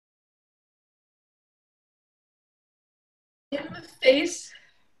In the face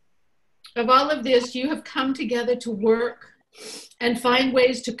of all of this, you have come together to work and find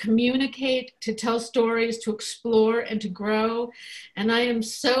ways to communicate, to tell stories, to explore, and to grow. And I am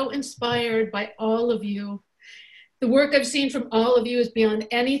so inspired by all of you. The work I've seen from all of you is beyond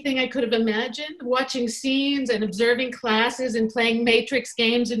anything I could have imagined. Watching scenes and observing classes and playing matrix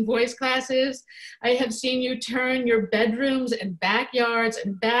games in voice classes, I have seen you turn your bedrooms and backyards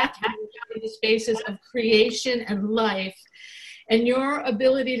and bathrooms into spaces of creation and life. And your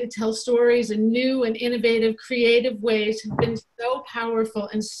ability to tell stories in new and innovative, creative ways have been so powerful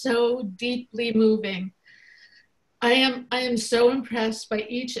and so deeply moving. I am so impressed by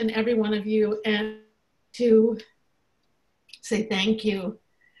each and every one of you, and to say thank you.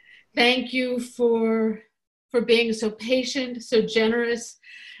 Thank you for being so patient, so generous,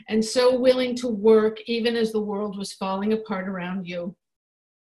 and so willing to work even as the world was falling apart around you.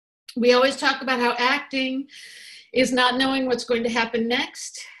 We always talk about how acting is not knowing what's going to happen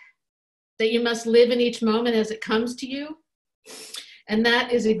next, that you must live in each moment as it comes to you. And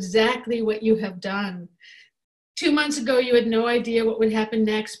that is exactly what you have done. 2 months ago, you had no idea what would happen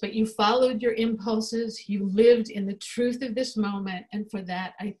next, but you followed your impulses. You lived in the truth of this moment. And for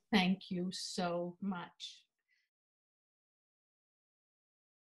that, I thank you so much.